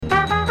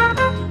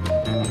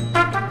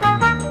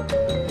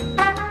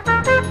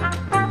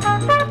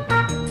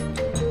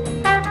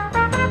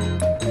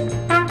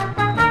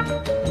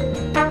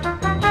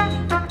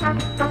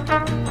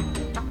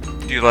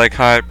you like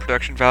high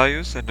production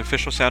values and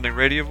official-sounding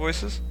radio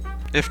voices?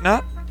 If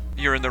not,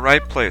 you're in the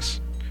right place.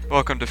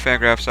 Welcome to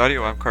Fangraphs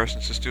Audio. I'm Carson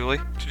Sestouli.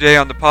 Today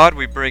on the pod,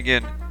 we bring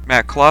in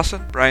Matt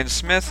Clausen, Brian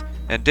Smith,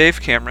 and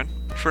Dave Cameron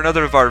for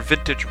another of our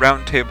vintage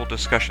roundtable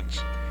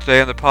discussions. Today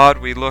on the pod,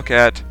 we look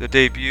at the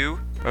debut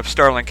of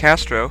Starlin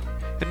Castro,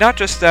 and not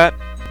just that,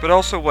 but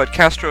also what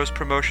Castro's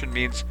promotion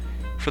means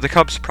for the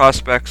Cubs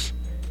prospects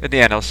in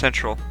the NL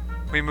Central.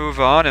 We move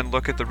on and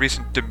look at the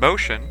recent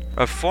demotion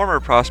of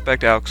former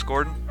prospect Alex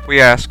Gordon. We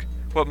ask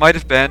what might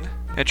have been,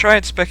 and try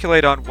and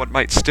speculate on what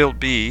might still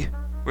be.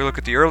 We look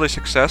at the early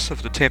success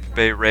of the Tampa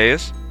Bay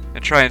Rays,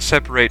 and try and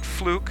separate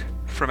fluke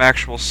from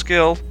actual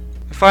skill.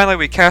 And finally,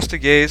 we cast a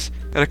gaze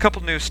at a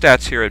couple new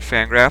stats here at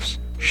Fangraphs,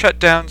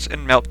 shutdowns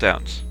and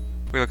meltdowns.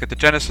 We look at the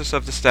genesis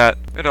of the stat,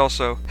 and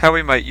also how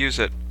we might use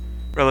it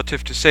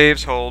relative to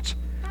saves, holds,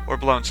 or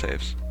blown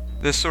saves.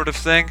 This sort of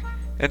thing,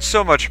 and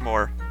so much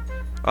more,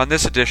 on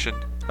this edition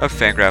of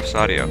Fangraphs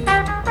Audio.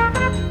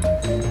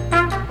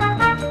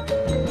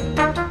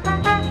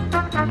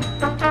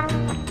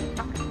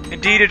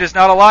 Indeed, it is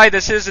not a lie.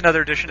 This is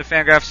another edition of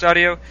Fangraphs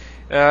Audio,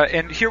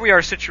 and here we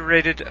are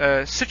situated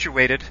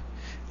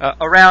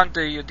around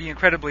the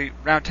incredibly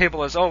round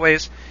table as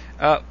always.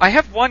 I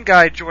have one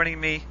guy joining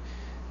me.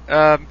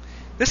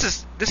 This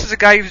is a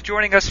guy who's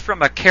joining us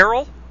from a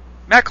carol.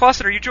 Matt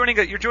Clausen, you're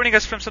joining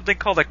us from something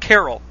called a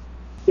carol.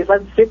 Yes,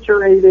 I'm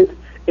situated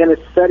in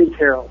a study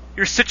carrel.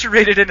 You're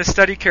situated in a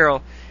study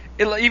carrel.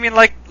 You mean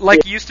like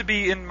you used to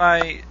be in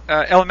my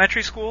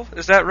elementary school?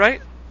 Is that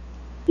right?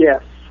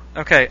 Yes.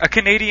 Okay, a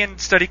Canadian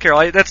study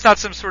carrel. That's not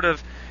some sort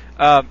of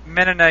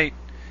Mennonite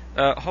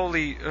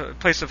holy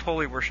place of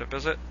holy worship,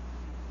 is it?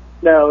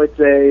 No, it's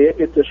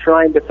a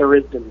shrine to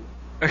Thurisdan.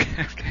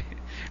 Okay.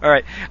 All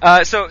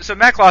right. So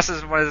Matt Clausen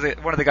is one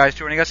of the guys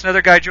joining us.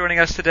 Another guy joining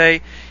us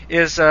today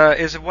is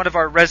one of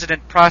our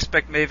resident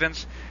prospect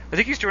mavens. I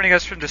think he's joining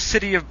us from the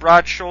city of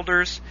Broad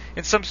Shoulders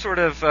in some sort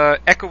of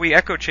echoey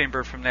echo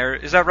chamber from there.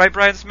 Is that right,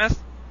 Brian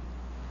Smith?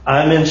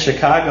 I'm in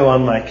Chicago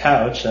on my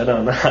couch. I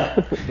don't know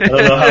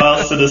how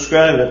else to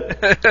describe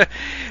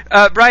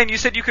it. Brian, you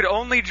said you could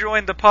only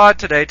join the pod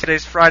today.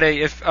 Today's Friday,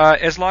 if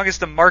as long as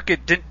the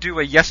market didn't do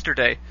a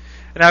yesterday.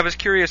 And I was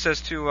curious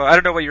as to I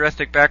don't know what your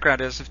ethnic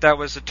background is. If that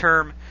was a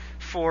term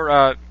for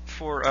a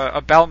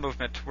bowel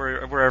movement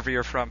wherever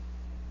you're from.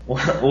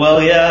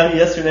 Well, yeah,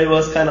 yesterday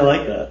was kind of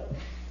like that.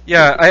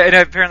 Yeah, and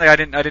apparently I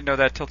didn't know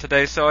that till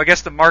today. So I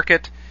guess the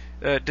market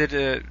did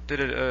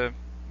it.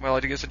 Well, I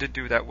guess it didn't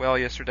do that well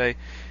yesterday.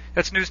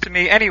 That's news to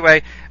me.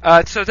 Anyway,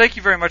 so thank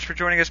you very much for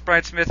joining us,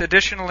 Brian Smith.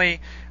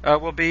 Additionally,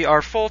 will be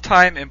our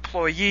full-time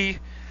employee.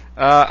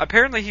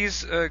 Apparently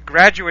he's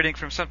graduating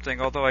from something,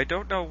 although I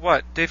don't know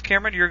what. Dave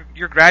Cameron,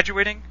 you're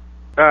graduating?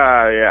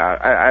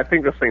 Yeah. I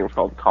think this thing is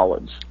called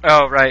college.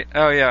 Oh, right.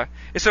 Oh, yeah.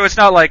 So it's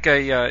not like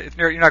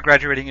you're not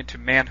graduating into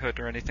manhood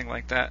or anything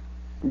like that.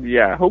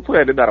 Yeah, hopefully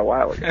I did that a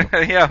while ago.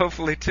 Yeah,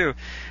 hopefully too.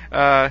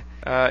 Yeah,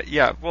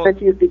 well... I think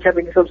he's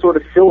becoming some sort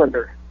of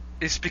cylinder.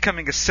 It's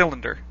becoming a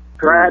cylinder.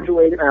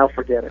 Graduating, I'll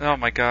forget it. Oh,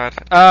 my God.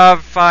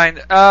 Fine.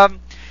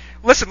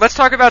 Listen, let's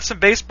talk about some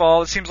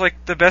baseball. It seems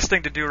like the best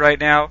thing to do right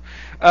now.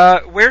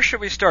 Where should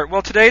we start?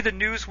 Well, today the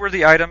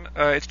newsworthy item,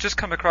 it's just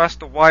come across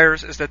the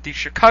wires, is that the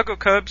Chicago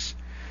Cubs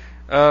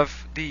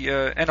of the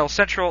NL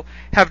Central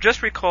have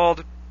just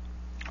recalled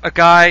a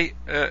guy,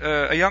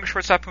 a young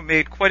shortstop who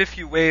made quite a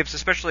few waves,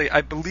 especially,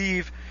 I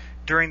believe,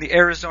 during the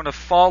Arizona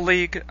Fall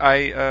League.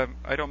 I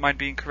don't mind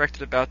being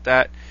corrected about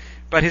that.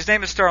 But his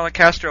name is Starlin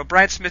Castro.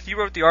 Brian Smith, you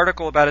wrote the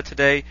article about it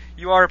today.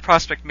 You are a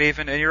prospect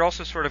maven, and you're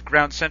also sort of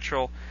ground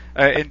central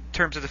in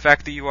terms of the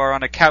fact that you are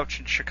on a couch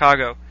in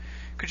Chicago.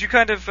 Could you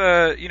kind of,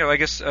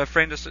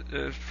 frame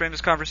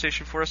this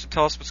conversation for us and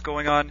tell us what's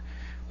going on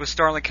with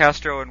Starlin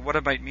Castro and what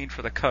it might mean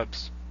for the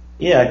Cubs?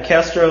 Yeah,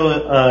 Castro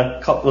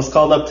was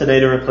called up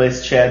today to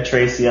replace Chad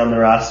Tracy on the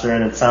roster,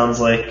 and it sounds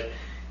like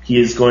he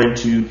is going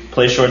to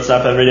play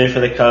shortstop every day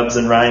for the Cubs,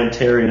 and Ryan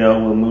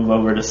Theriot will move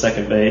over to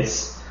second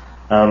base.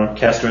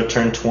 Castro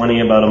turned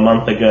 20 about a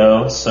month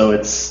ago, so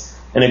it's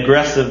an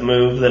aggressive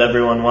move that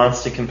everyone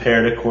wants to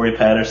compare to Corey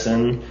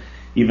Patterson,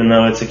 even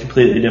though it's a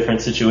completely different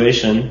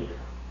situation.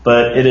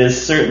 But it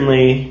is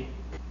certainly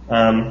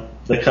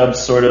the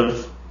Cubs sort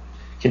of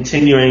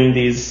continuing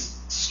these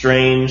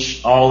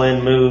strange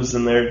all-in moves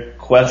in their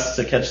quest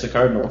to catch the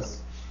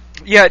Cardinals.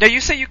 Yeah, now you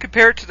say you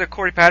compare it to the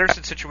Corey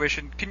Patterson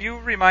situation. Can you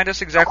remind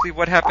us exactly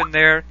what happened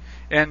there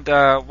and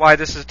why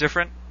this is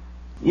different?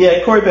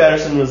 Yeah, Corey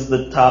Patterson was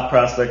the top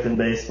prospect in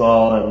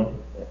baseball,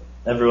 and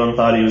everyone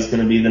thought he was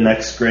going to be the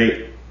next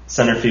great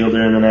center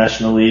fielder in the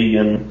National League,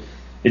 and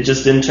it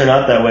just didn't turn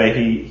out that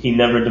way. He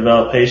never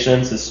developed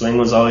patience. His swing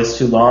was always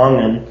too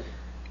long,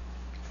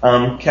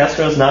 and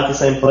Castro's not the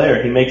same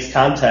player. He makes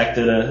contact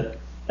at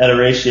a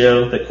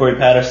ratio that Corey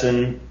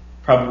Patterson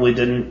probably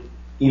didn't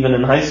even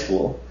in high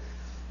school.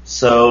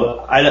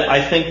 So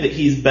I think that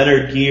he's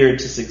better geared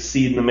to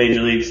succeed in the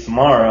major leagues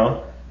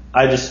tomorrow.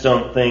 I just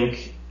don't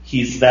think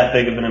he's that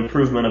big of an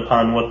improvement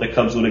upon what the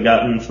Cubs would have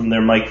gotten from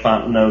their Mike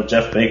Fontenot,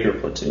 Jeff Baker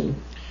platoon.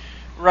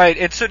 Right,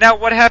 and so now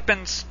what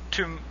happens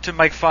to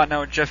Mike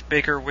Fontenot and Jeff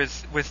Baker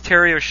with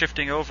Theriot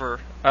shifting over?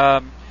 I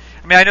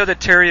mean, I know that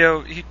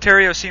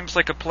Theriot seems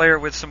like a player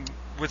with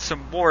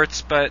some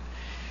warts, but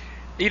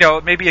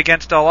maybe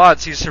against all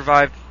odds, he's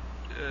survived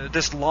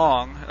this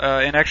long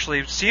and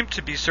actually seemed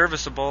to be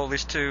serviceable, at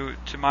least to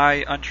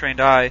my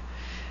untrained eye.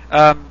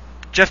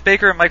 Jeff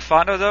Baker and Mike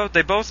Fontenot, though,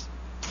 they both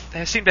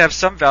seem to have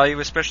some value,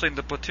 especially in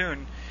the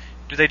platoon.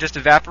 Do they just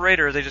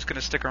evaporate, or are they just going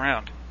to stick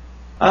around?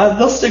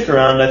 They'll stick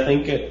around, I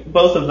think.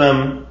 Both of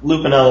them,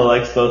 Lupinella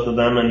likes both of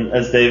them, and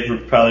as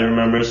Dave probably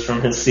remembers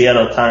from his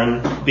Seattle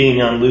time,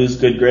 being on Lou's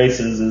good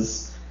graces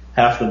is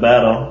half the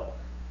battle.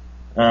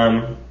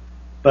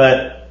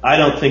 But I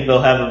don't think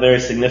they'll have a very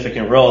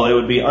significant role. It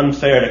would be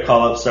unfair to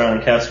call up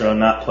Starlin Castro and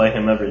not play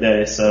him every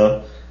day.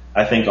 So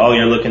I think all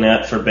you're looking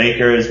at for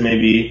Baker is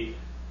maybe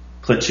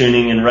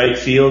platooning in right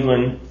field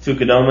when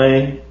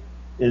Fukudome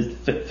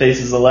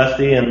faces a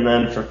lefty, and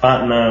then for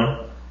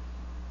Fontenot,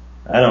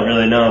 I don't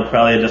really know.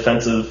 Probably a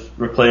defensive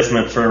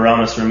replacement for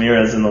Ramos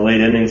Ramirez in the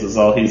late innings is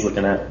all he's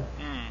looking at.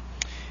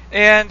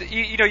 And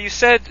you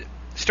said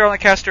Starlin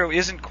Castro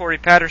isn't Corey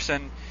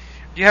Patterson.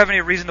 Do you have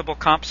any reasonable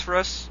comps for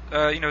us?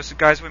 Some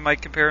guys we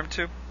might compare him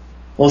to?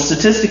 Well,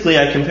 statistically,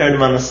 I compared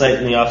him on the site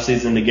in the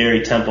offseason to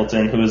Gary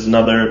Templeton, who was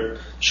another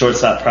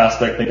shortstop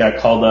prospect that got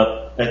called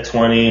up at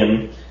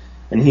 20,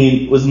 and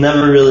he was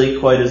never really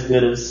quite as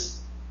good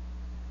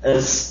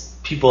as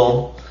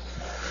people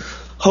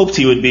hoped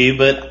he would be.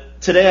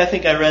 But today I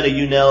think I read a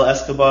Yunel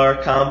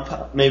Escobar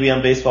comp, maybe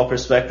on Baseball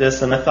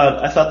Prospectus, and I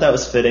thought that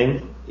was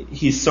fitting.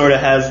 He sort of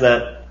has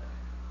that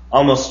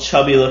almost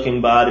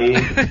chubby-looking body,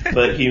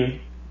 but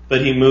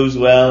he moves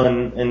well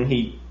and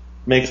he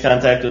makes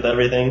contact with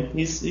everything.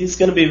 He's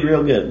going to be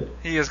real good.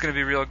 He is going to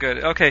be real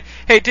good. Okay.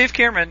 Hey, Dave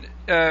Cameron,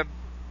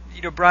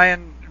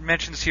 Brian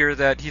mentions here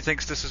that he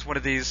thinks this is one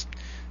of these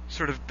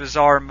sort of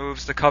bizarre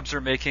moves the Cubs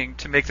are making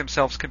to make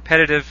themselves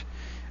competitive,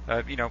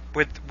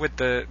 with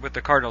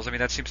the Cardinals. I mean,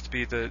 that seems to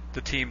be the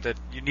team that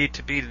you need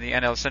to beat in the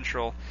NL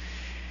Central.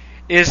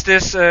 Is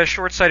this a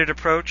short-sighted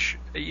approach?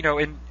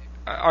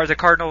 Are the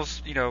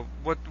Cardinals,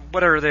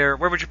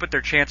 where would you put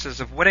their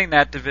chances of winning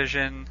that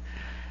division,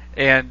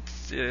 and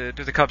do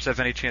the Cubs have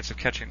any chance of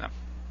catching them?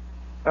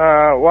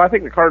 Well, I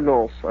think the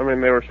Cardinals, they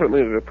were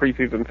certainly the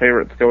preseason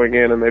favorites going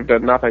in, and they've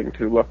done nothing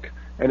to look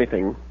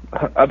anything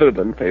other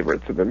than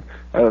favorites. And then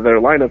their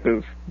lineup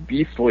is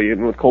beastly,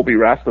 and with Colby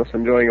Rasmus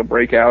enjoying a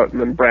breakout,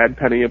 and then Brad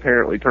Penny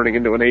apparently turning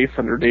into an ace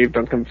under Dave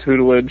Duncan's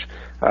tutelage.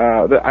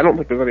 I don't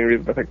think there's any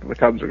reason to think that the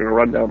Cubs are going to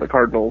run down the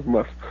Cardinals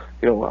unless,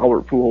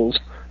 Albert Pujols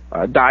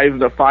dives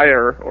in a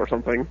fire or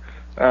something.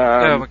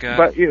 Oh my God!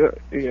 But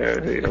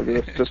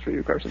just for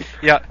you, Carson.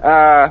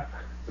 Yeah.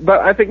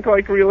 But I think,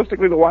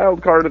 realistically, the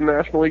wild card in the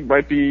National League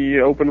might be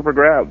open for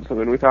grabs.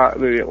 We thought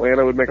the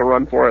Atlanta would make a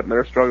run for it, and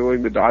they're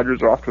struggling. The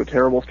Dodgers are off to a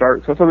terrible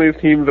start. So some of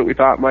these teams that we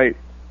thought might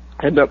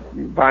end up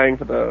vying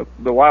for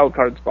the wild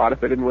card spot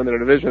if they didn't win their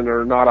division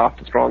are not off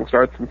to strong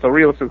starts. And so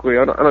realistically,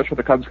 I'm not sure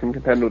the Cubs can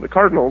contend with the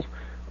Cardinals,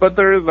 but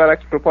there is that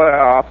extra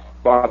playoff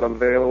spot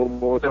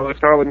available. So if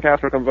Starlin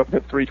Castro comes up and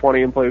hits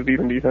 320 and plays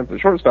decent defense at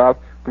shortstop,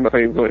 I'm not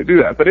saying he's going to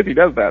do that. But if he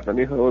does that, then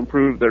he'll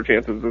improve their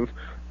chances of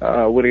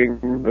winning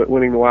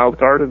the wild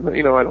card, and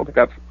I don't think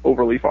that's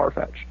overly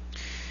far-fetched.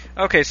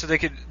 Okay, so they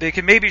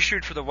could maybe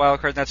shoot for the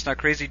wild card. That's not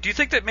crazy. Do you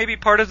think that maybe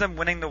part of them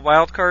winning the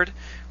wild card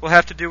will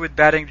have to do with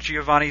batting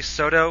Giovanni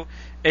Soto,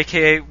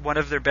 aka one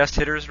of their best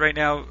hitters right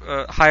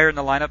now, higher in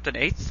the lineup than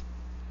 8th?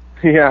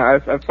 Yeah,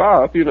 I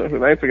saw a few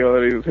nights ago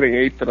that he was hitting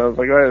 8th, and I was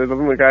like, oh,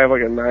 doesn't the guy have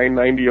like a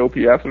 990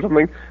 OPS or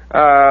something?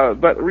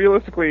 But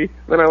realistically,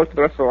 then I looked at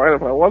the rest of the lineup,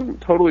 and I wasn't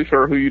totally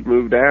sure who you'd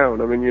move down.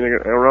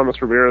 Ramos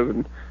Ramirez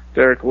and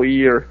Derek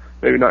Lee are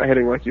maybe not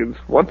hitting like you'd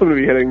want them to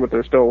be hitting, but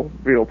they're still,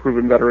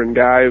 proven veteran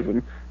guys,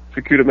 and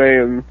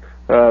Fukudome and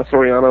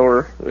Soriano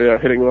are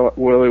hitting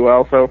really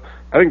well. So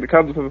I think the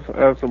Cubs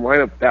have some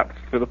lineup depth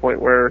to the point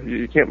where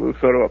you can't move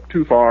Soto up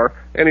too far,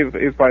 and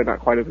he's probably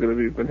not quite as good as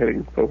he's been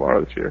hitting so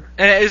far this year.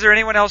 And is there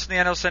anyone else in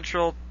the NL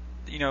Central,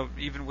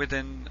 even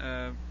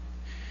within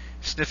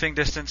sniffing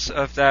distance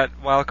of that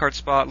wild card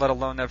spot, let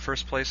alone that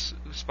first place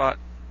spot?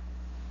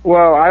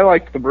 Well, I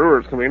liked the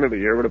Brewers coming into the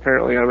year, but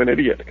apparently I'm an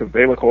idiot because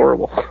they look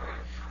horrible.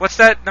 What's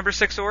that, number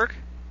 6 org?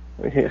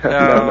 Yeah,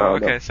 no.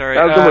 Okay, sorry.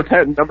 That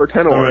was number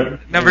 10 org.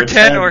 Number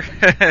 10 org.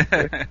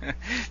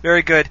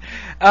 Very good.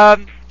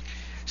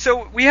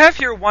 So we have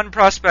here one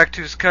prospect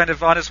who's kind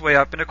of on his way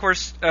up, and of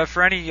course,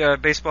 for any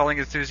baseballing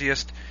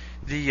enthusiast,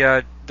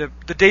 the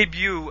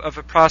debut of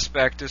a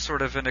prospect is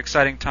sort of an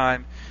exciting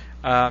time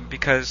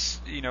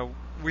because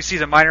we see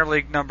the minor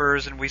league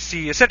numbers and we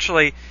see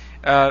essentially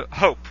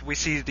hope. We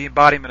see the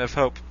embodiment of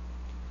hope.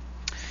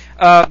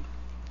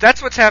 That's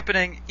what's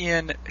happening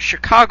in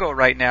Chicago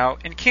right now.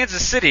 In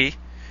Kansas City,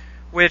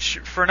 which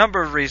for a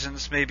number of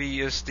reasons maybe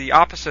is the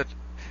opposite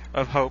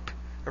of hope,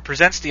 or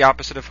presents the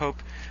opposite of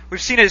hope, we've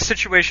seen a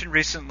situation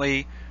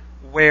recently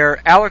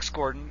where Alex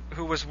Gordon,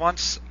 who was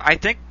once, I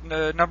think,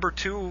 number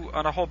 2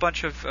 on a whole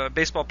bunch of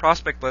baseball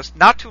prospect lists,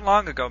 not too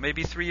long ago,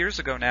 maybe 3 years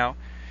ago now,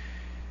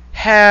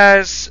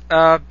 has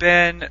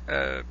been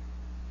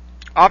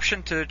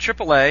optioned to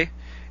AAA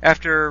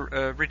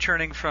after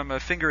returning from a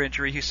finger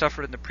injury he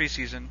suffered in the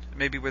preseason,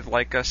 maybe with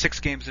like 6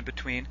 games in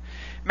between.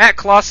 Matt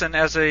Clausen,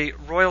 as a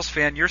Royals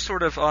fan, you're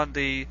sort of on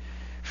the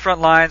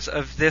front lines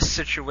of this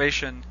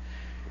situation.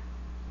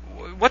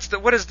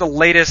 What is the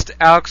latest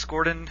Alex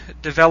Gordon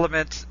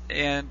development,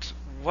 and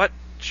what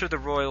should the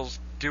Royals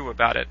do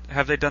about it?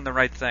 Have they done the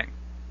right thing?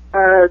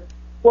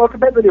 Well, it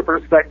depends on your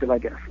perspective, I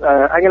guess.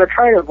 I'm going to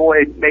try to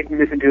avoid making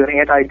this into an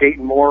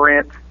anti-Dayton Moore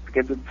rant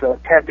because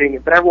it's tempting,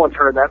 but everyone's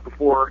heard that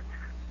before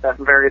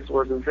from various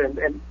sources,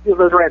 and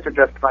those rants are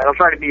justified. I'll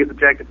try to be as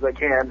objective as I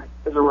can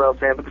as a Royals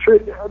fan, but the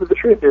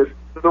truth is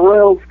that the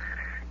Royals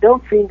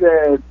don't seem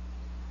to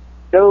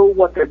know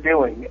what they're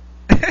doing.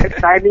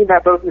 I mean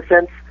that both in the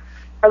sense,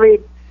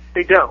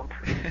 they don't.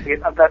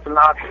 That's an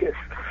obvious.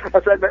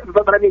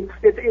 But I mean,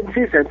 in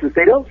 2 senses.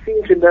 They don't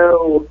seem to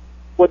know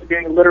what's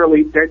being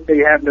literally, they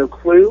have no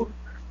clue,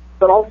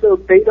 but also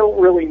they don't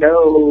really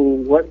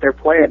know what their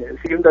plan is,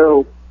 even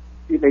though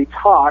they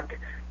talk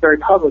very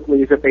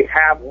publicly as if they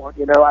have one.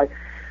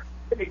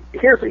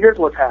 Here's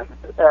what's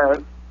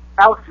happened.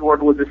 Alex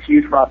Gordon was this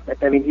huge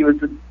prospect. I mean, he was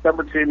the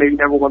number 2, maybe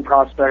number 1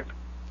 prospect.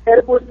 And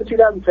of course, in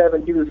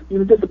 2007, he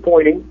was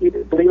disappointing.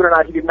 Believe it or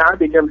not, he did not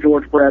become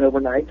George Brett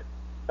overnight.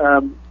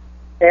 And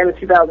in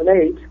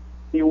 2008,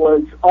 he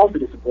was also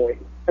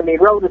disappointing. I mean,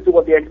 relative to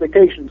what the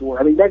expectations were.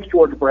 I mean, next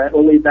George Brett,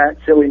 we'll leave that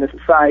silliness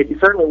aside. He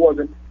certainly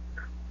wasn't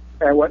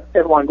what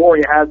Evan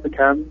Longoria has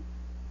become.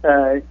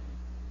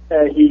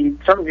 He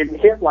certainly didn't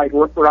hit like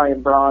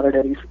Ryan Braun at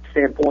any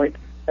standpoint,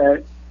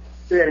 at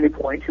any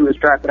point, who was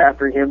drafted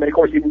after him. And of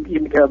course, he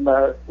didn't become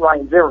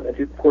Ryan Zimmerman,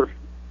 who, of course,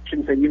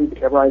 shouldn't say you didn't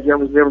become Ryan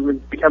Zimmerman.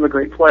 Zimmerman become a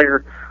great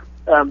player.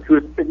 Who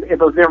if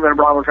those Zimmerman and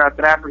Braun were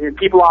drafted after him.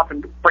 People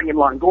often bring in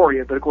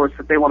Longoria, but of course,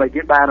 if they want to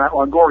get mad at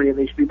Longoria,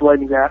 they should be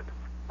blaming that.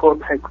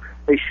 Quote,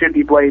 they should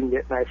be blaming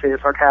it, and I say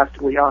it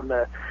sarcastically, on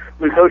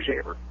Luke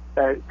Hochevar,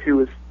 who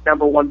was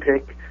number 1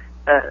 pick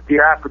the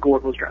year after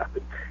Gordon was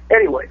drafted.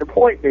 Anyway, the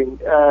point being,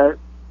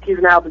 he's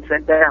now been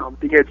sent down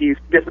because he's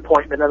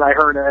disappointment, and I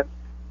heard a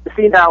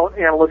CNOW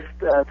analyst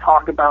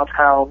talk about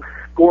how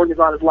Gordon is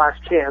on his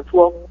last chance.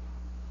 Well,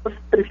 but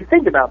if you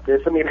think about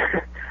this, I mean,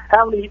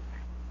 how many...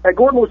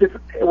 Gordon was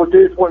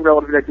disappointing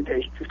relative to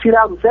expectations. In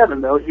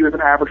 2007, though, he was an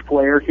average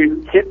player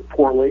who hit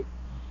poorly,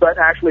 but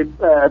actually,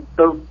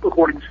 those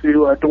according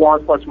to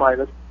DeWan's plus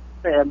minus,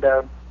 and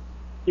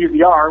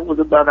UZR was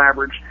above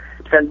average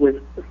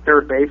defensively at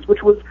third base,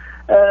 which was,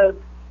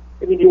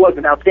 he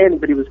wasn't outstanding,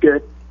 but he was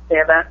good.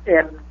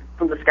 And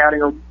from the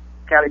scouting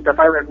stuff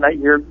I read from that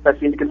year, that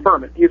seemed to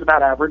confirm it. He was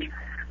about average.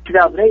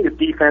 2008, his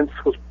defense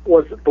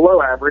was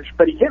below average,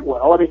 but he hit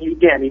well. I mean, he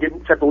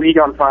didn't set the league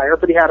on fire,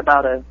 but he had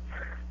about a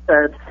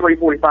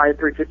 345,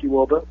 350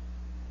 WOBA.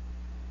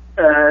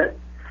 And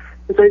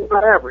so he's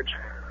about average.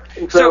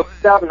 And so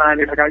 2009,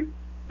 it's like,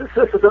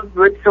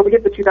 so we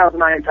get to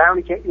 2009, how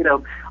he can't,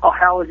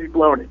 how has he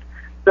blown it?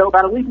 So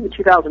about a week into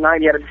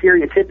 2009, he had a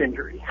serious hip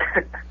injury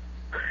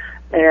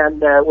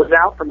and was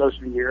out for most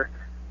of the year.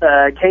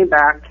 Came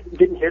back,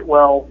 didn't hit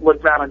well,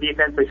 was out on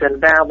defense. They sent him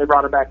down. They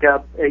brought him back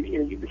up. And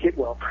he hit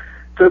well.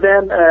 So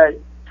then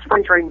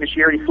spring training this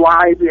year, he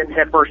flies in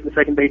head first in the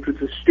second base,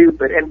 which is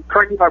stupid. And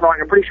correct me if I'm wrong,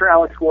 I'm pretty sure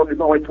Alex Gordon is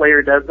the only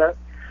player who does that.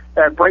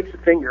 Breaks a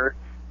finger.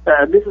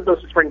 Misses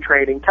those to spring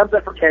training, comes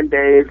up for 10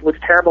 days, looks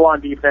terrible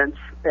on defense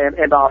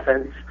and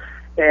offense,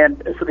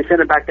 and so they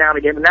send him back down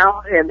again.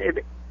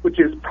 Which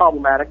is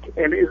problematic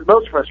and is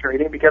most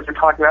frustrating because they're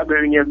talking about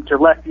moving him to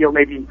left field,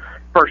 maybe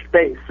first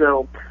base.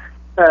 So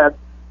my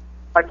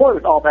point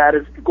with all that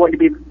is going to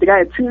be the guy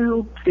had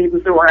 2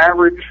 seasons that were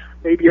average,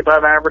 maybe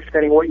above average,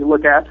 depending on what you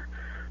look at,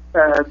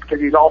 because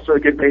he's also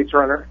a good base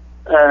runner.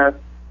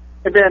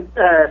 And then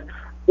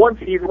 1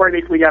 season where he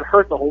basically got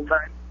hurt the whole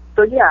time.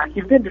 So yeah,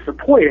 he's been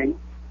disappointing.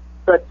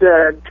 But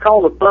to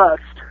call it a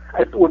bust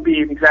would be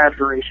an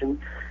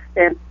exaggeration.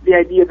 And the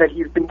idea that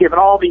he's been given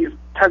all these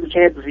tons of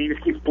chances and he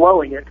just keeps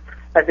blowing it,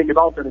 I think is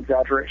also an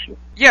exaggeration.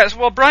 Yes,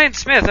 well, Brian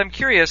Smith, I'm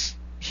curious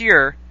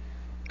here.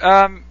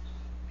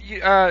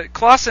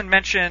 Clausen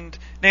mentioned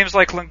names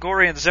like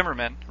Longoria and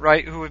Zimmerman,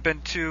 right, who have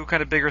been 2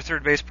 kind of bigger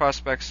third base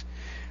prospects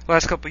the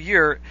last couple of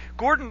years.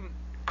 Gordon,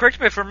 correct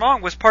me if I'm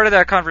wrong, was part of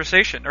that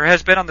conversation, or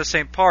has been on the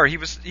same par. He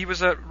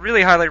was a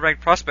really highly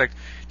ranked prospect.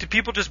 Did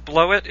people just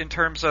blow it in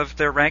terms of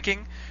their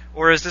ranking,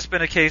 or has this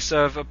been a case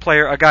of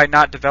a guy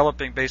not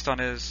developing based on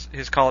his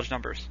college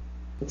numbers?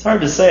 It's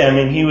hard to say. I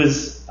mean,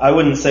 I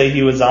wouldn't say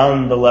he was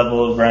on the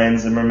level of Ryan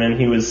Zimmerman.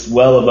 He was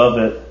well above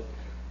it.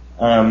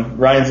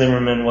 Ryan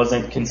Zimmerman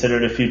wasn't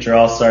considered a future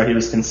all-star. He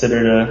was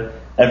considered a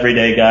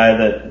everyday guy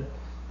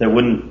that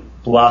wouldn't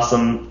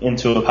blossom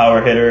into a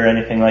power hitter or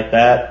anything like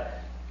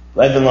that.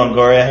 Evan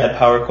Longoria had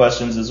power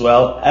questions as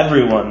well.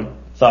 Everyone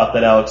thought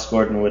that Alex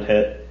Gordon would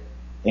hit.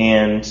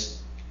 And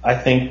I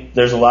think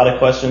there's a lot of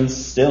questions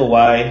still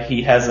why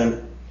he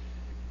hasn't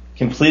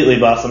completely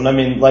blossomed. I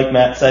mean, like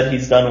Matt said,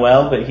 he's done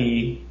well, but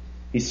he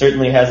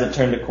certainly hasn't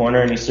turned a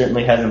corner, and he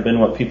certainly hasn't been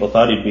what people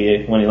thought he'd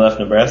be when he left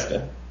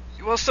Nebraska.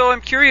 Well, so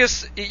I'm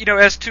curious,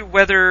 as to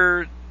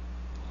whether,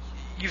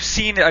 you've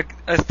seen a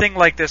thing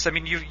like this. I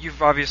mean,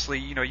 you've obviously,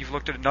 you've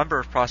looked at a number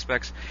of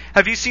prospects.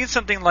 Have you seen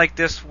something like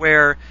this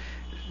where,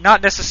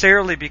 not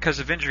necessarily because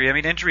of injury, I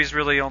mean, injuries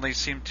really only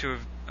seem to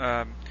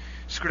have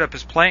screwed up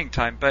his playing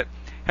time, but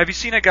have you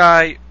seen a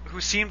guy who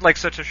seemed like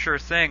such a sure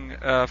thing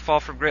fall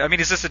from grace? I mean,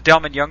 is this a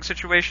Delman Young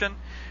situation?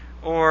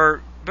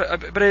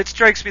 But it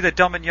strikes me that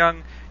Delman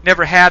Young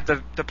never had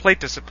the plate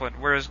discipline,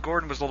 whereas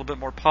Gordon was a little bit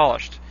more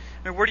polished.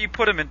 I mean, where do you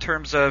put him in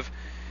terms of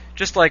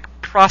just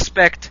like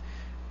prospect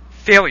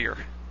failure?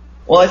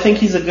 Well, I think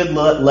he's a good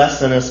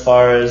lesson as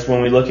far as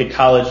when we look at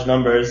college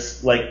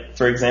numbers. Like,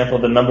 for example,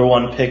 the number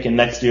 1 pick in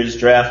next year's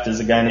draft is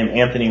a guy named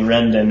Anthony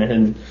Rendon,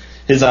 and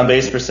his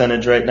on-base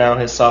percentage right now,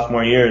 his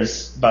sophomore year,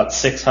 is about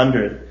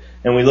 600.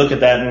 And we look at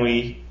that and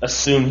we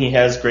assume he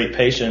has great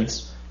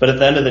patience. But at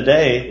the end of the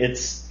day,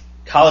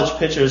 college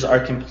pitchers are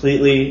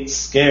completely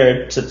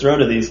scared to throw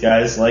to these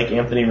guys like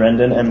Anthony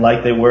Rendon and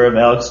like they were of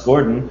Alex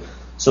Gordon.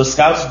 So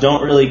scouts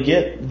don't really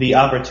get the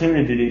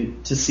opportunity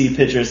to see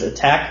pitchers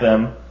attack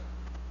them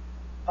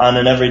on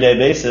an everyday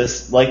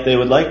basis like they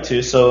would like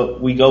to. So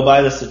we go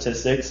by the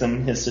statistics,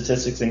 and his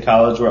statistics in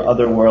college were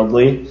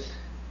otherworldly.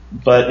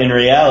 But in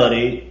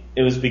reality,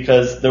 it was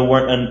because there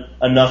weren't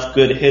enough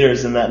good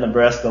hitters in that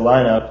Nebraska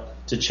lineup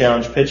to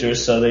challenge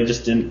pitchers, so they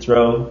just didn't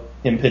throw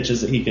him pitches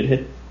that he could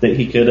hit, that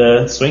he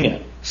could swing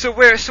at. So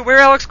where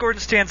Alex Gordon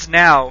stands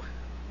now,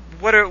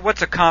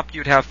 what's a comp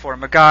you'd have for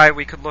him? A guy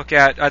we could look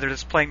at either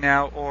that's playing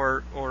now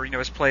or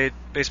has played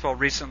baseball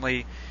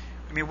recently.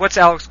 I mean, what's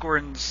Alex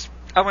Gordon's,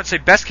 I wouldn't say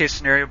best case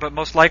scenario, but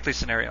most likely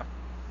scenario?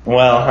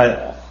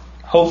 Well,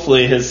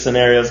 hopefully his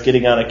scenario is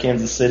getting out of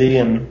Kansas City,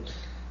 and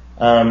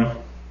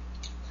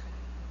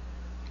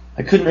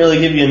I couldn't really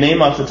give you a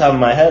name off the top of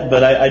my head,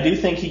 but I do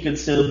think he could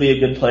still be a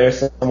good player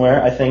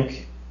somewhere. I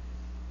think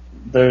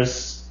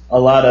there's a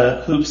lot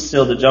of hoops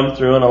still to jump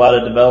through and a lot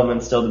of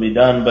development still to be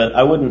done, but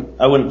I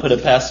wouldn't put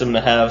it past him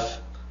to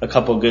have a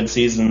couple good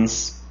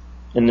seasons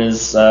in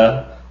his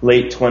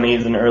late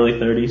 20s and early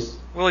 30s.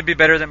 Will he be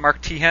better than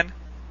Mark Teahen?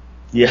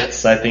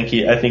 Yes, I think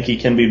he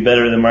can be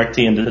better than Mark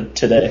Teahen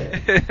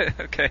today.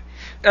 Okay.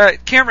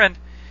 Cameron,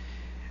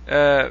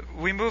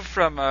 we moved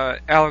from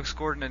Alex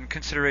Gordon and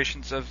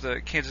considerations of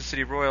the Kansas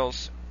City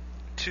Royals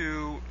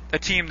to a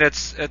team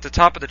that's at the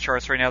top of the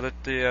charts right now,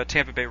 the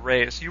Tampa Bay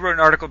Rays. You wrote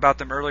an article about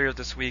them earlier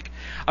this week.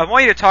 I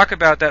want you to talk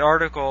about that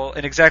article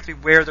and exactly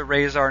where the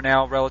Rays are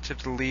now relative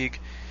to the league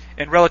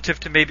and relative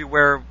to maybe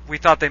where we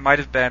thought they might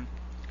have been.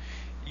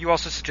 You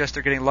also suggest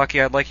they're getting lucky.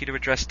 I'd like you to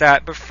address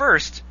that. But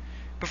first,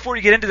 before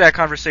you get into that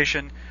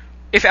conversation,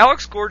 if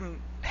Alex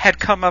Gordon had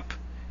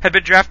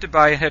been drafted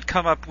by and had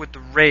come up with the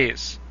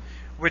Rays,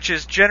 which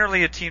is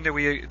generally a team that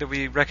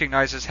we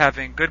recognize as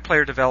having good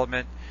player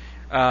development,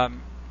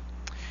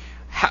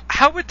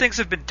 how would things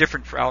have been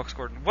different for Alex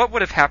Gordon? What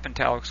would have happened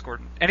to Alex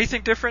Gordon?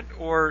 Anything different,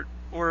 or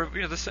or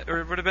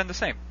would have been the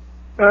same?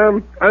 I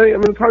mean,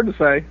 it's hard to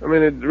say. I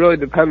mean, it really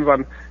depends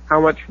on how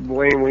much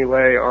blame we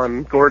lay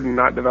on Gordon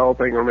not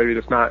developing, or maybe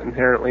just not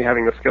inherently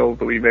having the skills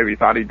that we maybe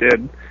thought he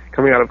did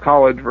coming out of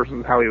college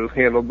versus how he was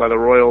handled by the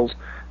Royals.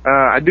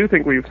 I do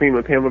think we've seen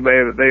with Tampa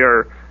Bay that they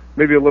are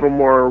maybe a little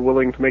more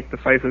willing to make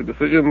decisive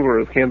decisions,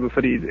 whereas Kansas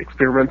City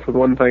experiments with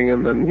one thing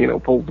and then,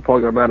 pulls the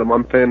plug on that a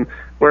month in.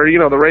 Where,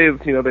 the Rays,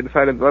 they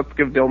decided, let's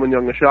give Delman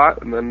Young a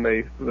shot, and then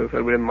they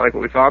said we didn't like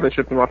what we saw, they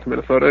shipped him off to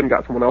Minnesota and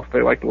got someone else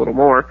they liked a little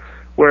more.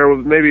 Where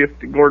maybe if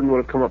Gordon would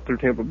have come up through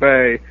Tampa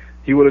Bay,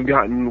 he would have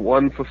gotten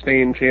one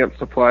sustained chance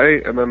to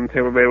play, and then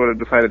Tampa Bay would have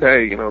decided,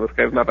 hey, this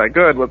guy's not that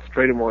good, let's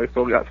trade him while he's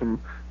still got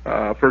some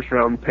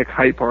first-round pick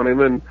hype on him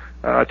and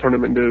turn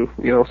him into,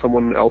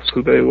 someone else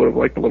who they would have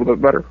liked a little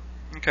bit better.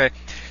 Okay,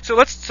 so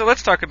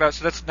let's talk about.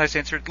 So that's a nice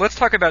answer. Let's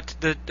talk about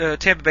the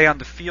Tampa Bay on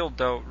the field,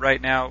 though.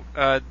 Right now,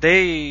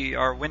 they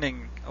are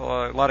winning a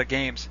lot of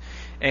games,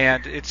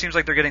 and it seems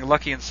like they're getting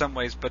lucky in some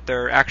ways, but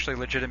they're actually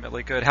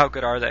legitimately good. How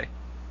good are they?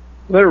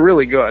 They're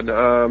really good.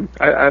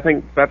 I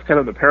think that's kind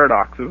of the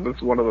paradox.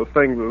 Is one of those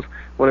things is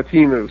when a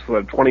team is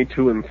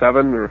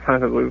 22-7, or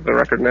I lose the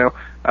record now.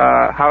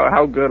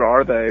 How good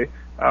are they?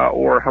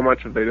 Or how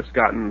much have they just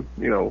gotten,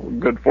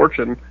 good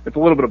fortune? It's a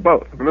little bit of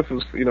both. I mean, this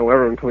is,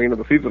 everyone coming into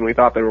the season, we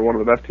thought they were one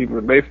of the best teams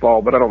in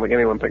baseball, but I don't think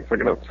anyone thinks they're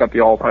going to set the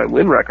all-time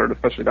win record,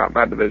 especially not in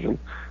that division.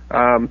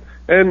 And,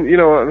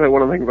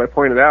 one of the things I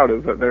pointed out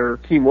is that their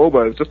team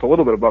WOBA is just a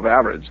little bit above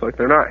average. Like,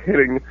 they're not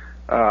hitting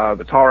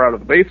the tar out of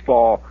the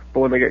baseball, but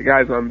when they get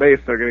guys on base,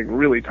 they're getting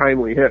really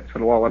timely hits.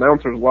 And while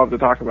announcers love to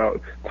talk about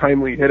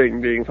timely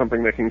hitting being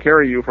something that can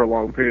carry you for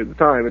long periods of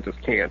time, it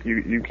just can't.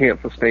 You can't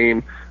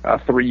sustain a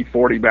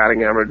 340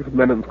 batting average with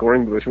men in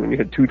scoring position when you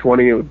hit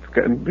 220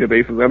 and the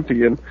base is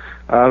empty. And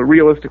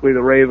realistically,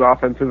 the Rays'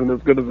 offense isn't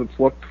as good as it's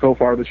looked so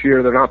far this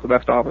year. They're not the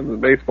best offense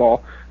in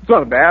baseball. It's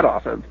not a bad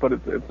offense, but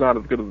it's not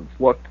as good as it's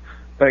looked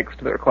thanks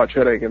to their clutch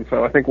hitting. And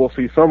so I think we'll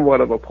see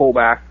somewhat of a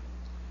pullback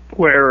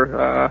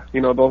where,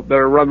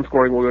 their run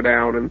scoring will go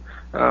down, and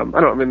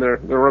their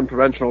run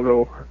prevention will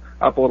go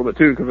up a little bit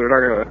too, because they're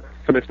not going to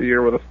finish the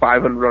year with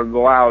 500 runs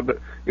allowed. But,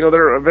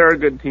 they're a very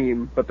good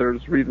team, but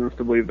there's reasons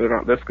to believe they're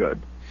not this good.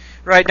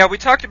 Right. Now, we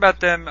talked about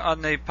them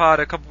on the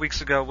pod a couple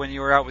weeks ago when you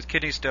were out with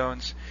kidney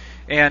stones,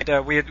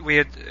 and we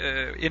had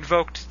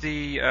invoked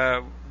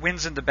the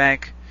wins in the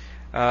bank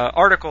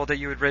article that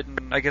you had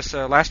written, I guess,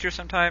 last year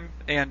sometime,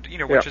 and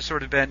which has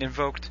sort of been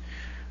invoked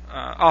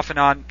off and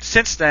on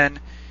since then.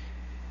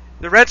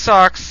 The Red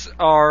Sox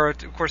are,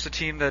 of course, a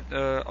team that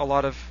a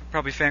lot of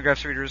probably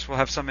Fangraphs readers will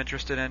have some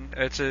interest in.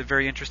 It's a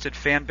very interested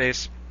fan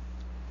base.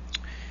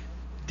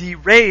 The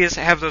Rays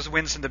have those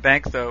wins in the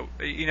bank, though.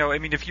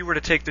 If you were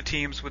to take the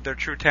teams with their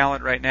true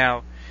talent right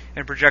now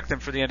and project them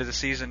for the end of the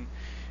season,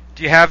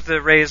 do you have the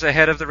Rays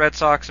ahead of the Red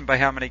Sox, and by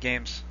how many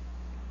games?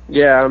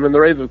 Yeah, the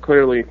Rays have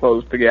clearly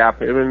closed the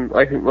gap.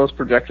 I think most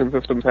projection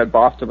systems had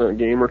Boston a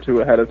game or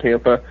two ahead of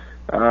Tampa,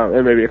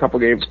 and maybe a couple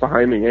games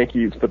behind the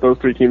Yankees, but those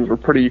three teams were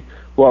pretty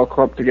well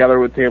clumped together,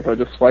 with Tampa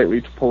just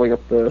slightly pulling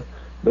up the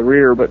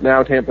rear. But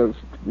now Tampa's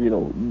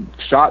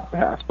shot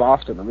past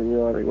Boston. I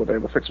think they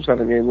have a 6 or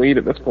 7 game lead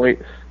at this point.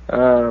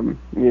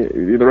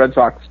 The Red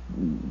Sox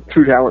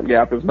true talent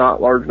gap is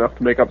not large enough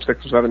to make up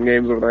 6 or 7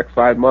 games over the next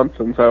 5 months,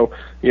 and so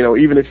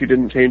even if you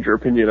didn't change your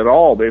opinion at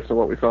all based on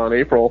what we saw in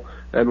April,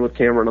 and with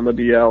Cameron on the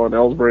DL and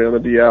Ellsbury on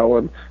the DL,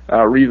 and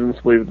reasons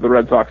to believe that the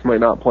Red Sox might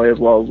not play as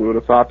well as we would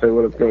have thought they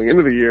would have going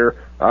into the year,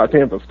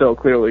 Tampa's still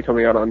clearly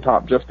coming out on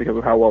top just because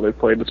of how well they've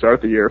played to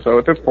start the year. So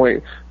at this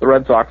point, the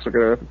Red Sox are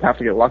going to have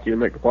to get lucky to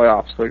make the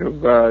playoffs, because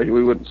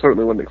we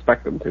certainly wouldn't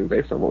expect them to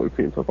based on what we've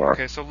seen so far.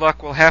 Okay, so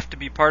luck will have to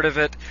be part of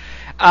it.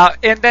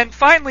 And then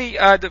finally,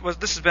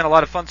 this has been a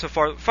lot of fun so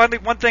far. Finally,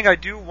 one thing I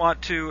do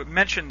want to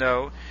mention,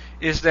 though,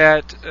 is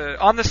that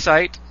on the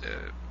site,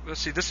 let's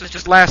see, this is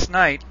just last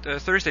night,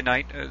 Thursday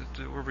night,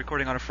 we're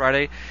recording on a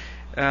Friday,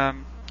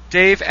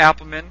 Dave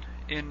Appelman,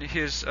 in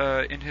his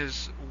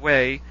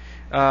way,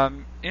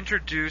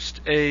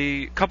 introduced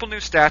a couple new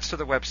stats to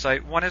the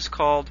website. One is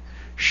called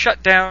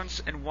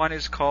shutdowns, and one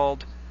is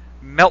called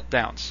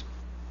meltdowns.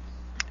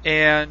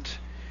 And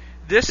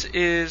this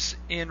is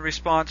in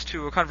response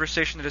to a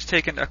conversation that has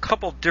taken a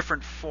couple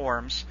different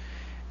forms,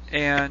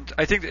 and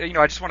I think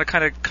I just want to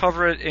kind of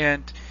cover it,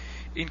 and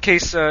in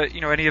case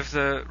any of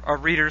our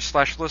readers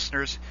 /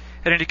 listeners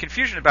had any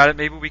confusion about it,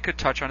 maybe we could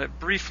touch on it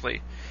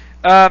briefly.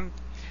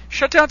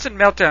 Shutdowns and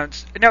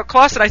meltdowns. Now,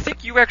 Clausen, I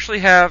think you actually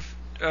have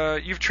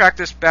you've tracked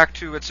this back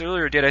to its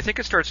earlier date. I think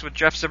it starts with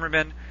Jeff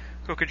Zimmerman,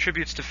 who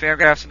contributes to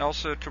Fangraphs and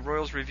also to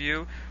Royals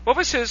Review. What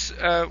was his?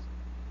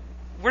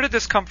 Where did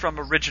this come from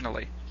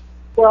originally?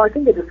 Well, I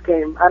think it just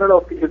came, I don't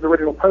know if his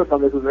original post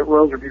on this was at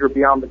Royals Review or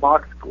Beyond the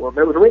Box Score,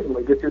 but it was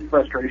originally just his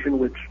frustration,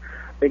 which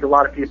I think a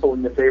lot of people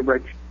in the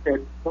favorite, a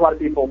lot of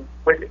people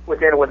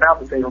within and without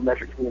the favorite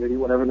metric community,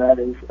 whatever that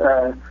is,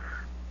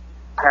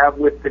 have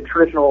with the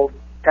traditional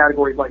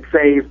categories like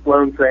saves,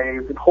 blown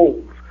saves, and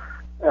holds.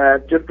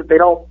 Just that they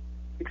don't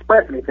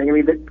express anything.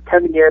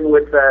 Coming in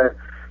with a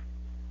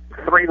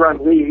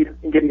 3-run lead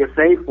and getting a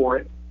save for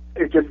it,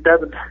 it just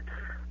doesn't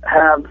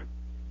have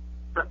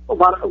a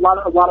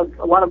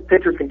lot of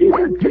pitchers can do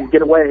that, can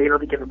get away, or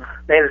they can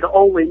manage to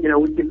only,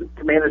 we can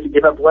manage to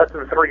give up less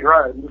than 3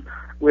 runs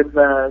with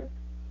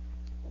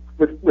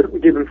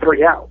giving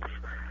 3 outs.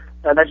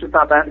 That's just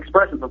not that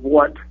expressive of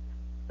what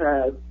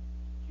that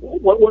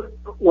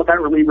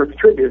reliever is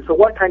attributed. So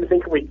what kind of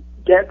thing can we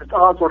get that's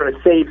on sort of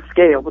a save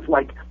scale? It's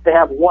like they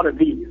have one of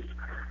these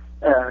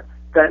that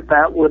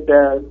would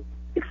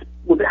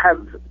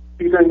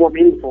be something more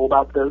meaningful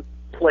about the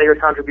player's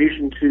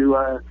contribution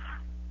to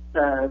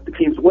the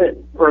team's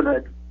win, or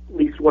at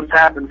least what's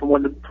happened from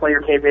when the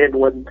player came in to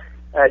when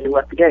he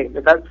left the game.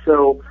 And that's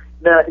so.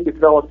 Then I think it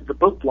developed as a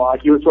book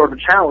blog. He was sort of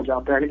a challenge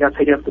out there, and it got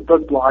taken up to the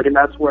book blog, and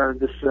that's where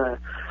this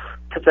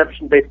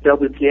conception-based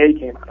WPA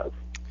came out of.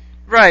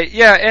 Right.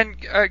 Yeah. And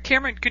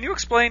Cameron, can you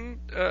explain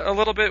a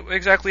little bit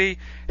exactly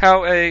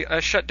how a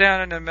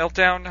shutdown and a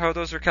meltdown, how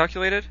those are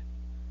calculated?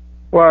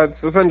 Well,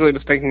 it's essentially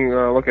just taking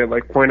a look at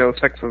like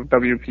 0.06 of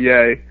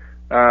WPA.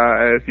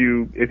 If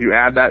you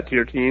add that to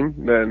your team,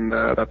 then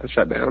that's a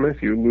shutdown.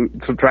 If you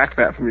subtract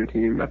that from your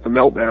team, that's a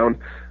meltdown.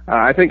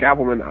 I think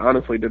Appelman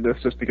honestly did this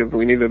just because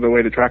we needed a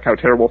way to track how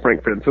terrible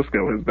Frank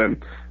Francisco has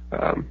been.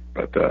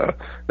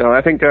 No,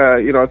 I think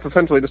it's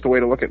essentially just a way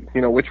to look at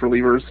which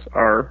relievers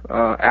are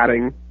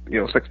adding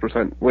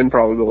 6% win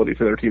probability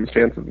to their team's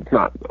chances. It's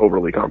not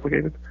overly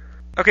complicated.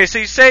 Okay, so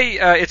you say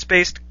it's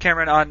based,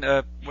 Cameron, on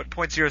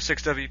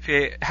 0.06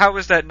 WPA. How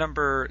is that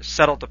number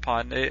settled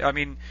upon? I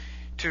mean,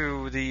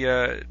 to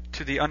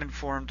the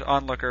uninformed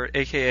onlooker,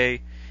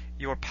 aka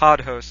your pod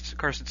host,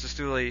 Carson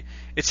Sestouli,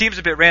 it seems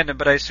a bit random,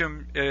 but I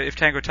assume if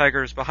Tango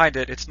Tiger is behind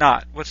it, it's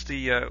not. What's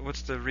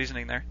the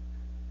reasoning there?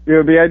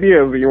 The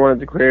idea is that you wanted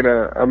to create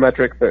a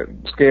metric that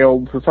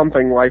scaled to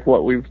something like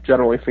what we've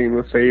generally seen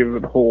with saves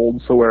and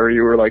holds, so where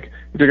you were like,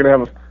 if you're going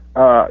to have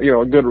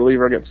a good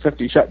reliever gets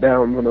 50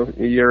 shutdowns in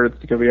a year, it's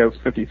because he has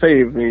 50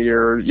 saves in a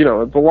year.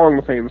 It's along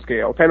the same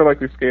scale. Kind of like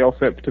we scale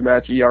SIP to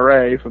match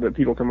ERA so that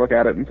people can look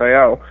at it and say,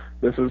 oh,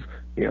 this is,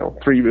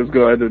 3 is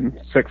good and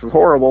 6 is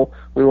horrible.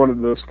 We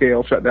wanted to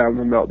scale shutdowns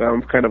and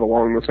meltdowns kind of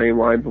along the same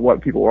lines of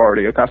what people are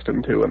already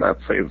accustomed to, and that's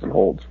saves and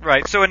holds.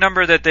 Right, so a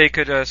number that they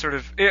could or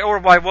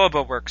why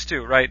WOBA works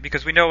too, right?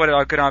 Because we know what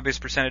a good on-base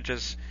percentage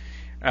is.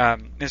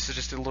 This is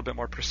just a little bit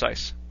more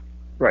precise.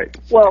 Right.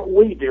 Well,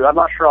 we do. I'm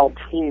not sure all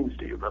teams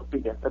do, but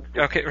yeah, that's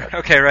different.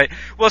 Okay, right.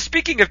 Well,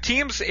 speaking of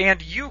teams and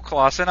you,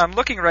 Clausen, I'm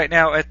looking right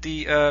now at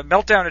the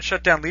meltdown and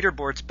shutdown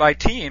leaderboards by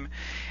team,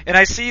 and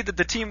I see that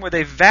the team with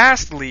a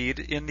vast lead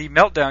in the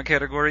meltdown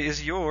category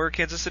is your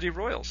Kansas City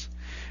Royals.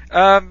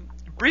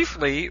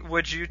 Briefly,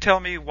 would you tell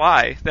me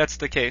why that's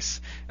the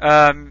case?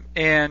 And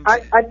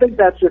I think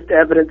that's just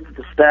evidence that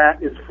the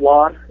stat is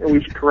flawed, and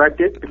we should correct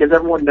it, because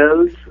everyone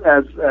knows,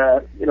 as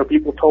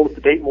people told us,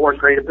 the Dayton Moore is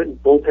great at putting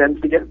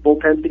bullpens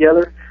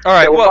together. All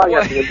right, so well, probably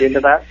have to look into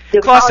that.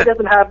 Because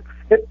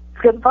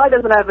it probably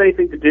doesn't have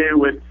anything to do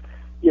with,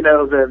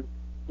 the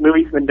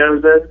Luis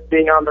Mendoza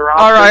being on the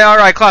roster. All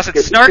right, Clausen.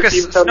 Snark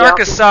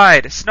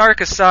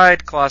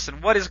aside,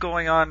 Clausen. What is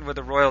going on with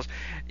the Royals?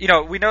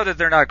 We know that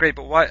they're not great,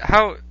 but why?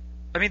 How?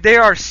 I mean, they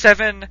are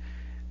 7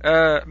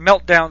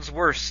 meltdowns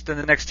worse than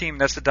the next team.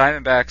 That's the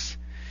Diamondbacks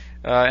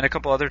and a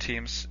couple other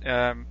teams.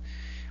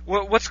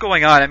 What's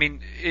going on? I mean,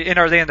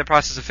 are they in the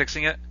process of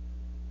fixing it?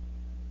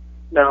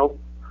 No.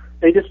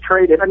 They just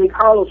traded. I mean,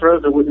 Carlos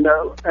Rosa would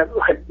know.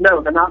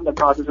 No, they're not in the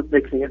process of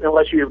fixing it,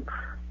 unless you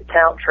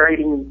count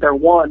trading their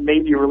one,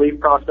 maybe relief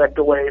prospect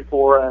away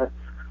for,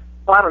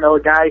 a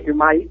guy who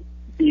might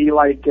be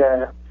like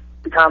the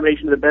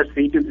combination of the best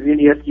features of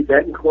Yuniesky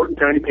Betancourt and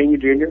Tony Pena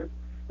Jr.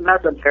 And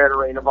that's unfair to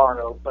Ray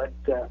Navarro, but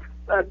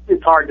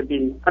it's hard to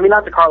be. I mean,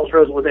 not that Carlos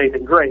Rosa was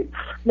anything great.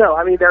 No,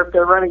 I mean they're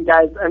running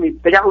guys. I mean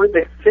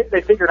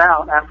they figured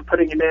out after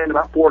putting him in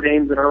about 4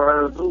 games in a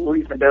row,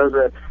 Luis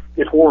Mendoza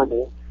is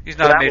horrible. He's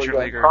not a major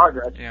leaguer.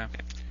 Progress. Yeah.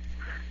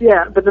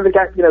 Yeah, but then they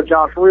got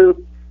Josh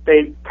Root.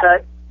 They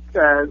cut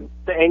the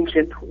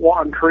ancient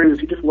Juan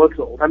Cruz. He just looks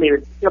old. I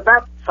mean,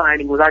 that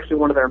signing was actually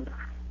one of their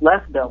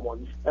less dumb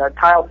ones.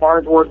 Kyle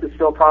Farnsworth is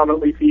still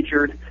prominently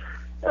featured.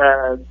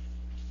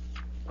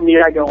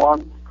 Need I go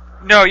on?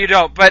 No, you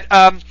don't. But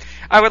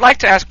I would like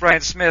to ask Brian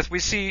Smith. We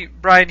see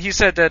Brian. He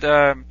said that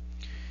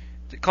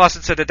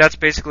Clausen said that that's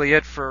basically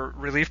it for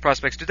relief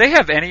prospects. Do they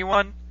have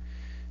anyone?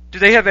 Do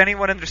they have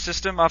anyone in their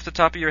system off the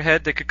top of your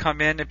head that could come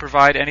in and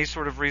provide any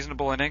sort of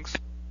reasonable innings?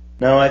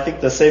 No, I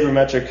think the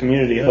sabermetric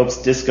community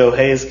hopes Disco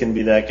Hayes can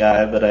be that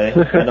guy, but I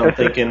don't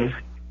think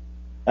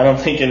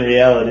in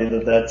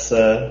reality that's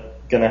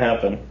going to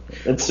happen.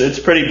 It's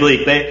pretty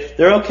bleak.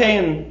 They're okay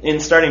in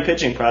starting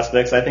pitching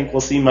prospects. I think we'll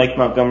see Mike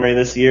Montgomery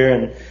this year,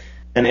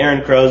 and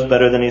Aaron Crow's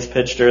better than he's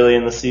pitched early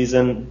in the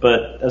season.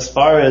 But as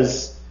far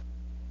as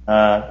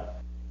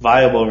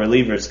viable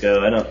relievers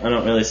go, I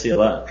don't really see a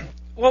lot.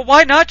 Well,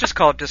 why not just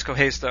call up Disco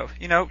Hayes though?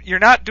 You're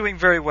not doing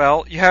very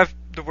well. You have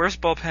the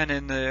worst bullpen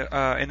in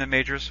the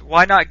majors.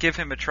 Why not give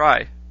him a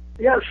try?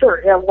 Yeah,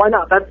 sure. Yeah, why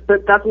not? That's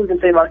what we've been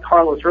saying about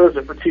Carlos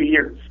Rosa for 2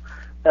 years.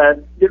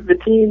 The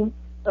team.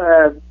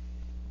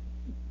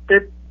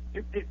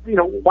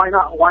 Why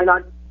not? Why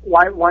not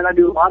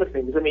do a lot of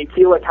things? I mean,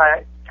 Tila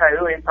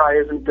Kaiulian probably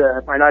isn't. I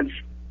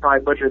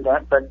probably butchered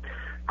that, but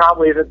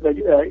probably isn't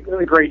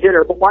a great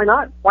hitter. But why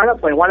not? Why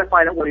not play? Why not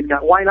find out what he's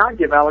got? Why not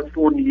give Alex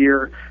Gordon a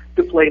year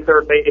to play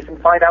third base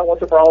and find out what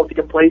the problem is, if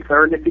he can play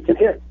third and if he can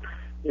hit?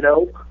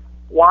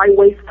 Why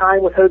waste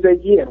time with Jose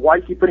Guillen?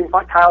 Why keep putting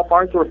Kyle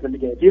Farnsworth in the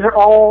game? These are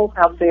all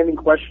outstanding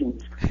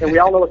questions, and we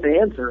all know what the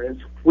answer is.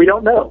 We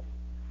don't know.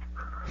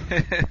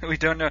 We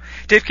don't know.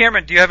 Dave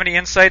Cameron, do you have any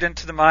insight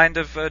into the mind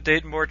of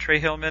Dayton Moore, Trey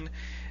Hillman,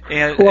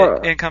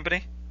 and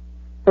company?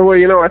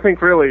 Well, I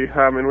think really,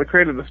 we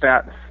created the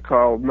stat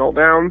called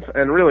meltdowns,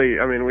 and really,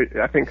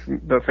 I think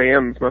the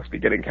fans must be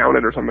getting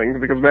counted or something,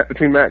 because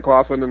between Matt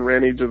Clausen and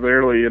Randy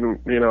Gisarli and,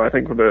 I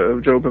think with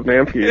Joe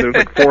Poznanski, there's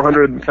like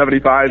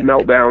 475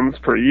 meltdowns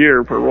per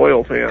year per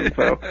Royal fan.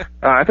 So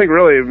I think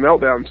really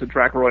meltdowns should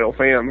track Royal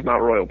fans,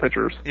 not Royal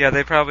pitchers. Yeah,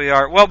 they probably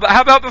are. Well, but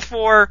how about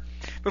before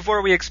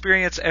we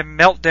experience a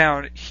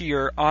meltdown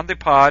here on the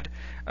pod,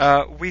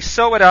 we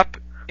sew it up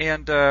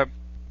and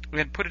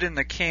put it in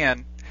the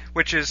can,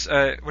 which is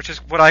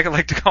what I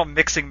like to call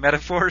mixing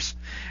metaphors.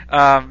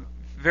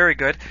 Very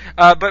good.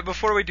 But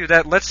before we do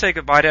that, let's say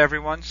goodbye to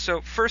everyone.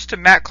 So first to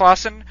Matt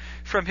Clausen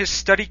from his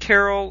study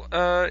carrel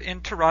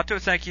in Toronto.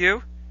 Thank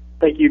you.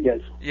 Thank you,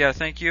 guys. Yeah,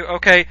 thank you.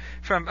 Okay,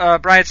 from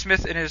Brian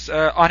Smith in his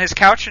on his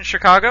couch in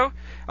Chicago.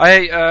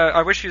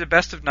 I wish you the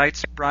best of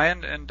nights,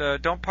 Brian, and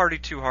don't party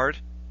too hard.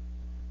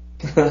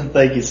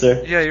 Thank you,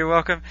 sir. Yeah, you're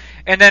welcome.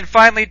 And then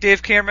finally,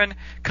 Dave Cameron,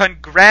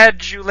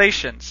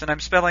 congratulations, and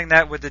I'm spelling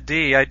that with a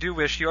D. I do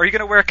wish you. Are you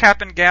going to wear a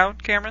cap and gown,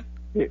 Cameron?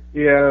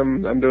 Yeah,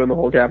 I'm doing the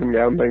whole cap and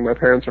gown thing. My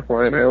parents are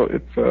flying out.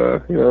 It's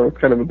it's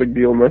kind of a big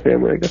deal in my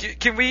family, I guess.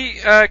 Can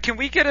we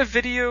get a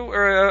video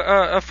or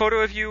a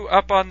photo of you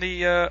up on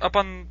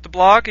the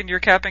blog in your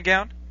cap and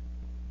gown?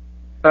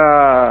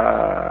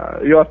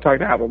 You'll have to talk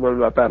to Appleman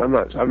about that.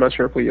 I'm not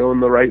sure if we own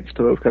the rights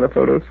to those kind of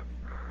photos.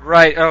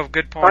 Right. Oh,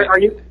 good point. Are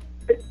you?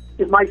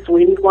 Is Mike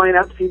Sweeney flying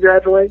out to see you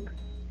graduate?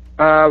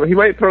 He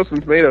might throw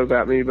some tomatoes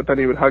at me, but then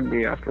he would hug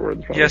me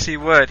afterwards. Probably. Yes, he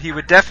would. He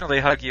would definitely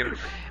hug you.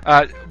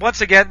 Once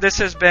again, this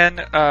has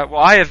been,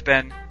 I have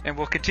been, and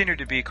will continue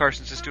to be,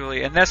 Carson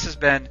Sestouli, and this has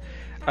been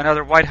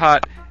another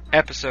white-hot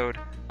episode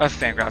of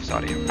Fangraphs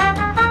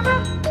Audio.